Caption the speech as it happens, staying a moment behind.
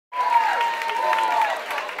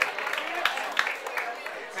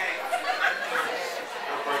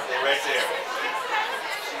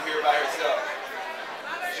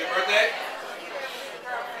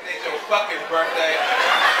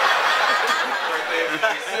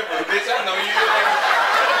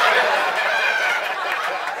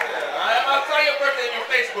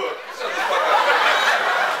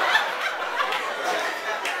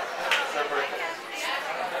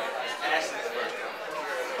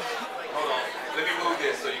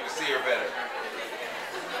this so you can see her better.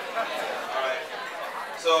 All right.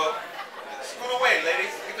 So, scoot away, ladies.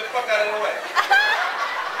 Get the fuck out of the way.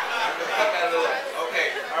 Get the fuck out of the way.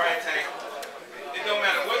 Okay. All right, Tank. It don't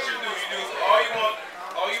matter what you do. You do all you want.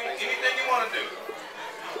 Anything you want to do.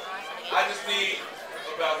 I just need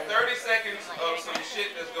about 30 seconds of some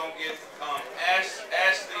shit that's gonna get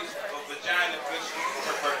Ashley's vagina cushion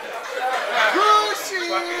for her birthday.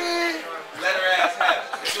 Fucking let her ass have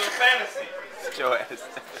it. It's her fantasy. It's your ass.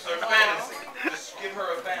 It's her fantasy. Just give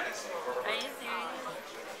her a fantasy for her birthday. Are you serious?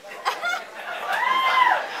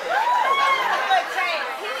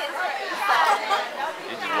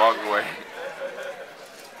 He just walked away.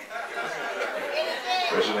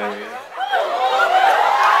 What's your name again?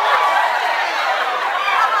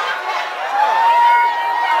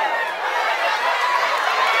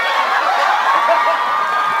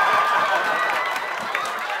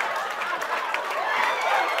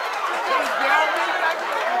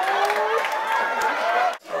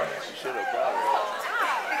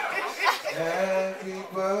 Happy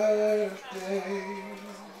birthday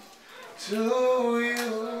to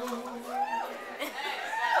you.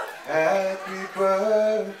 Happy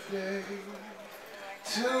birthday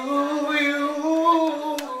to